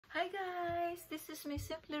Hi guys, this is me,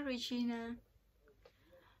 Simply Regina.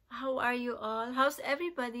 How are you all? How's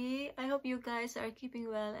everybody? I hope you guys are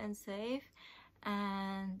keeping well and safe.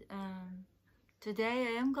 And today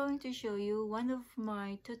I am going to show you one of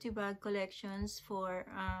my tote bag collections for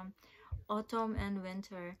autumn and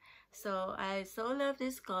winter. So I so love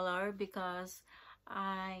this color because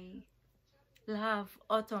I love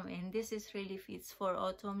autumn, and this is really fits for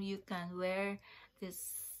autumn. You can wear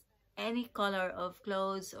this any color of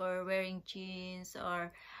clothes or wearing jeans or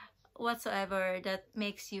whatsoever that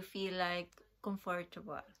makes you feel like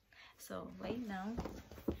comfortable. So wait now,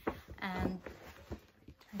 and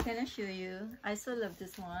I'm gonna show you. I so love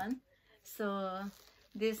this one. So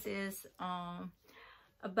this is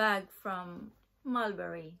a bag from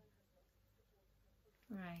Mulberry,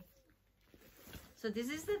 right? So this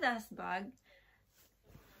is the dust bag.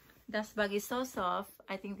 Dust bag is so soft.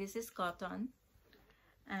 I think this is cotton,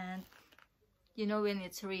 and you know, when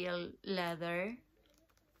it's real leather,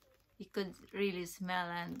 you could really smell,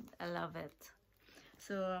 and I love it.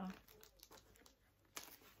 So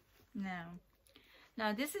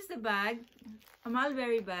now this is the bag, a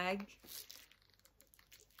Mulberry bag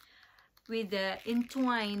with the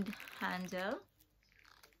entwined handle,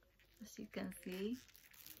 as you can see.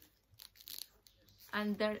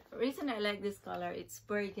 And the reason I like this color, it's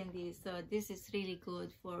burgundy, so this is really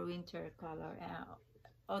good for winter color,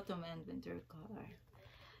 autumn and winter color.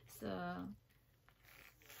 So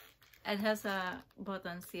it has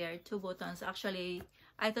buttons here, 2 buttons. Actually,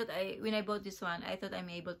 I thought when I bought this one, I thought I'm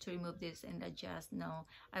able to remove this and adjust. No,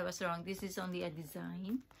 I was wrong. This is only a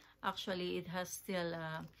design. Actually, it has still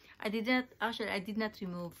I did not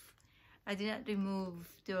remove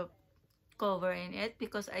the cover in it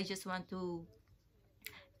because I just want to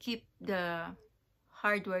keep the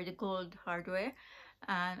hardware, the gold hardware,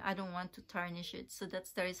 and I don't want to tarnish it. So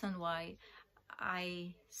that's the reason why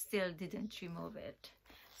I still didn't remove it.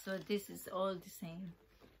 So this is all the same,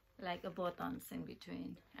 like a buttons in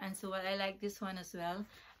between. And so what I like this one as well,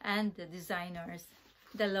 and the designers,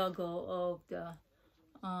 the logo of the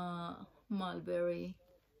Mulberry,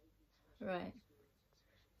 right?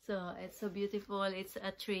 So it's so beautiful. It's a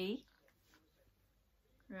tree,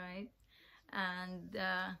 right? And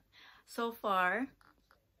so far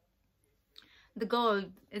the gold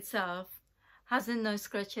itself hasn't no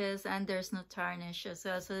scratches and there's no tarnish as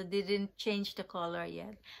well, so they didn't change the color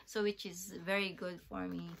yet, so which is very good for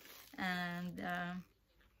me. And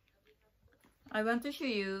I want to show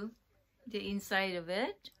you the inside of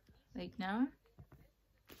it right now.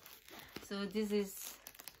 So this is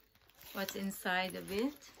what's inside of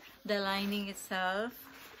it. The lining itself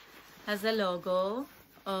has a logo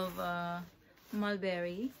of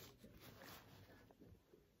Mulberry,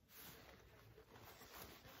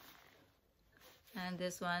 and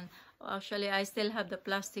this one, actually I still have the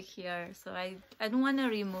plastic here, so I don't want to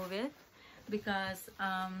remove it because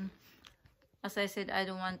as I said, I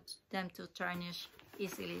don't want them to tarnish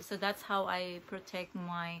easily. So that's how I protect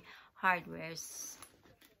my hardwares.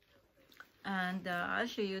 And I'll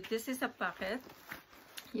show you. This is a pocket.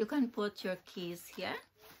 You can put your keys here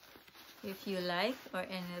if you like, or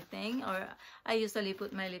anything, or I usually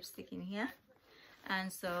put my lipstick in here.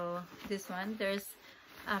 And so this one, there's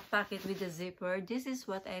a pocket with a zipper. This is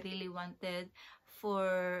what I really wanted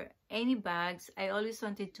for any bags. I always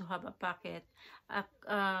wanted to have a pocket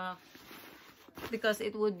because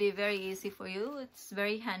it would be very easy for you. It's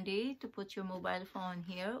very handy to put your mobile phone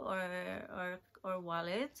here, or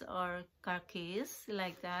wallet, or car keys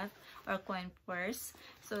like that, or coin purse.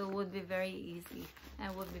 So it would be very easy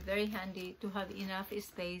and would be very handy to have enough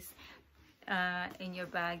space in your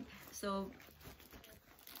bag. So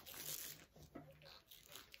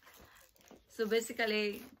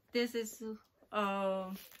basically, this is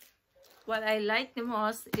what I like the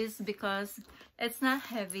most, is because it's not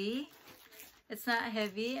heavy. It's not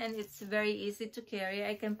heavy, and it's very easy to carry.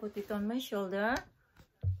 I can put it on my shoulder.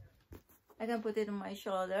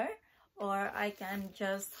 Or I can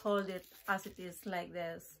just hold it as it is like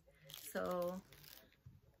this. So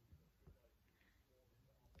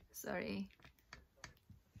sorry.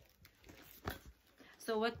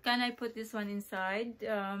 So what can I put this one inside?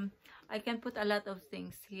 I can put a lot of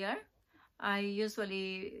things here. I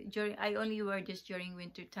only wear this during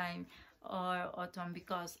winter time or autumn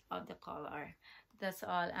because of the color. That's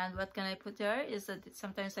all. And what can I put there is that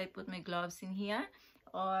sometimes I put my gloves in here,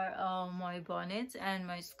 or my bonnets and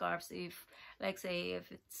my scarves, if, like, say,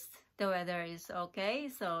 if the weather is okay,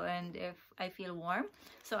 so, and if I feel warm,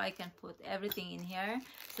 so I can put everything in here.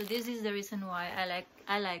 So this is the reason why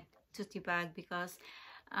I like tote bag, because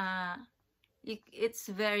it's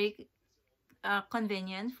very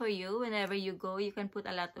convenient for you. Whenever you go, you can put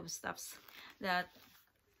a lot of stuffs that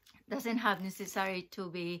doesn't have necessary to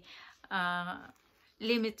be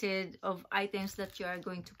limited of items that you are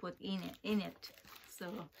going to put in it.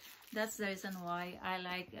 So that's the reason why I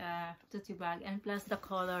like tote bag, and plus the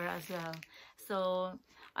color as well. So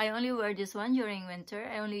I only wear this one during winter.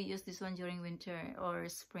 I only use this one during winter or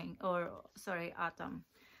spring, or sorry, autumn.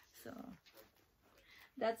 So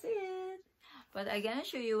that's it. But I'm gonna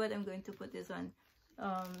show you what I'm going to put this one.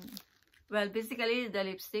 Well, basically the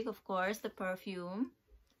lipstick, of course, the perfume,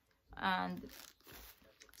 and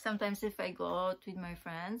sometimes if I go out with my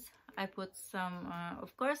friends, I put some,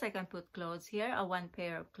 of course I can put clothes here, one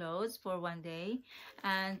pair of clothes for one day,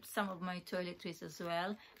 and some of my toiletries as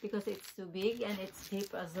well, because it's too big and it's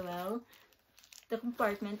deep as well. The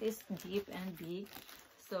compartment is deep and big,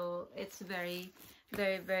 so it's very,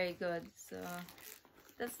 very, very good. So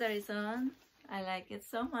that's the reason I like it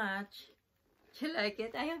so much. You like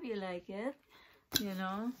it? I hope you like it. You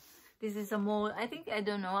know, this is a mold. I think, I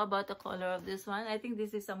don't know about the color of this one. I think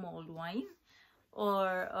this is a mulled wine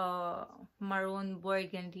or maroon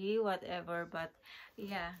burgundy, whatever. But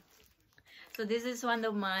yeah, so this is one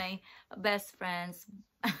of my best friends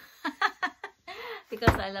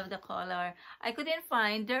because I love the color. I couldn't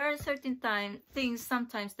find, there are certain things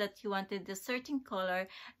sometimes that you wanted a certain color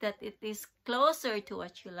that it is closer to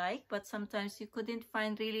what you like, but sometimes you couldn't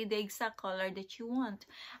find really the exact color that you want.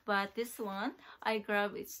 But this one, I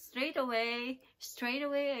grab it straight away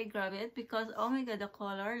I grab it, because oh my god, the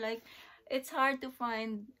color, like, it's hard to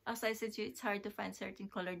find, as I said to you, it's hard to find certain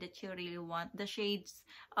color that you really want, the shades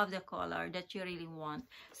of the color that you really want.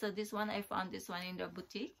 So this one, I found this one in the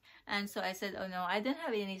boutique, and so I said, oh no, I don't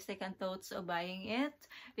have any second thoughts of buying it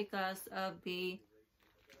because of the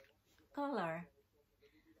color.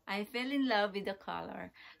 I fell in love with the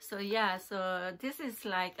color. So yeah, so this is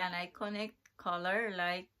like an iconic color,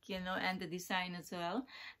 like, you know, and the design as well.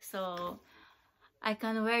 So I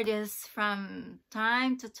can wear this from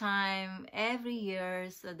time to time every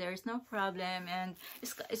year, so there's no problem, and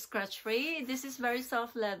it's scratch free. This is very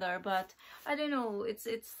soft leather, but I don't know, it's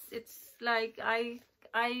like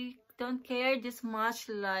I don't care this much,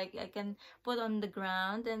 like I can put on the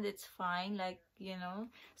ground and it's fine, like, you know,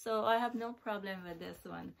 so I have no problem with this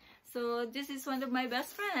one. So this is one of my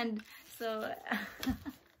best friend. So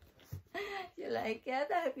you like it?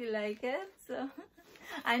 I hope you like it. So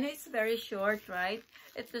I know it's very short, right?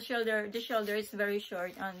 It's the shoulder is very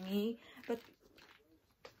short on me, but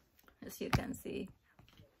as you can see,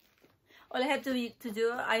 all I have to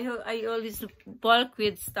do, I always bulk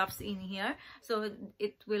with stuffs in here, so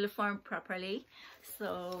it will form properly.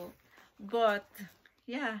 So, but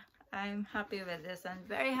yeah, I'm happy with this. I'm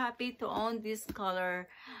very happy to own this color,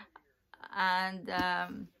 and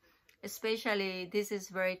especially this is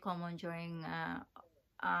very common during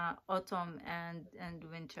autumn and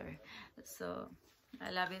winter. So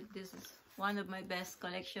I love it. This is one of my best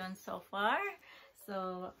collections so far,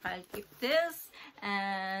 so I'll keep this,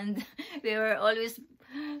 and we will always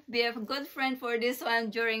be a good friend for this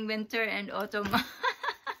one during winter and autumn.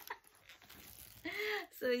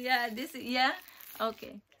 So yeah, this, yeah,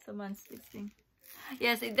 okay, someone's fixing.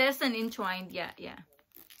 Yes, there's an entwined, yeah,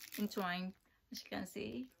 entwined, as you can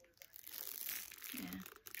see. Yeah.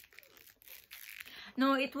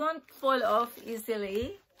 No, it won't fall off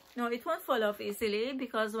easily. No, it won't fall off easily,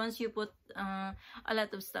 because once you put a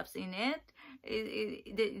lot of stuffs in it,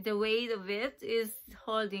 the weight of it is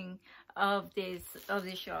holding of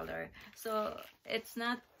the shoulder. So it's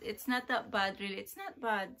not that bad, really. It's not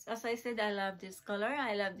bad. As I said, I love this color.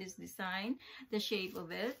 I love this design, the shape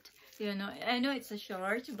of it. You know, I know it's a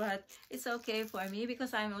short, but it's okay for me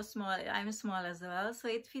because I'm small as well, so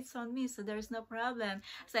it fits on me, so there's no problem.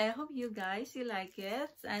 So I hope you guys, you like it,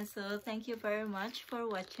 and so thank you very much for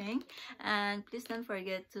watching, and please don't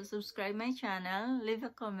forget to subscribe my channel, leave a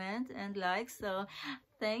comment and like. So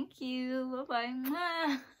thank you, bye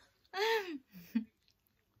bye.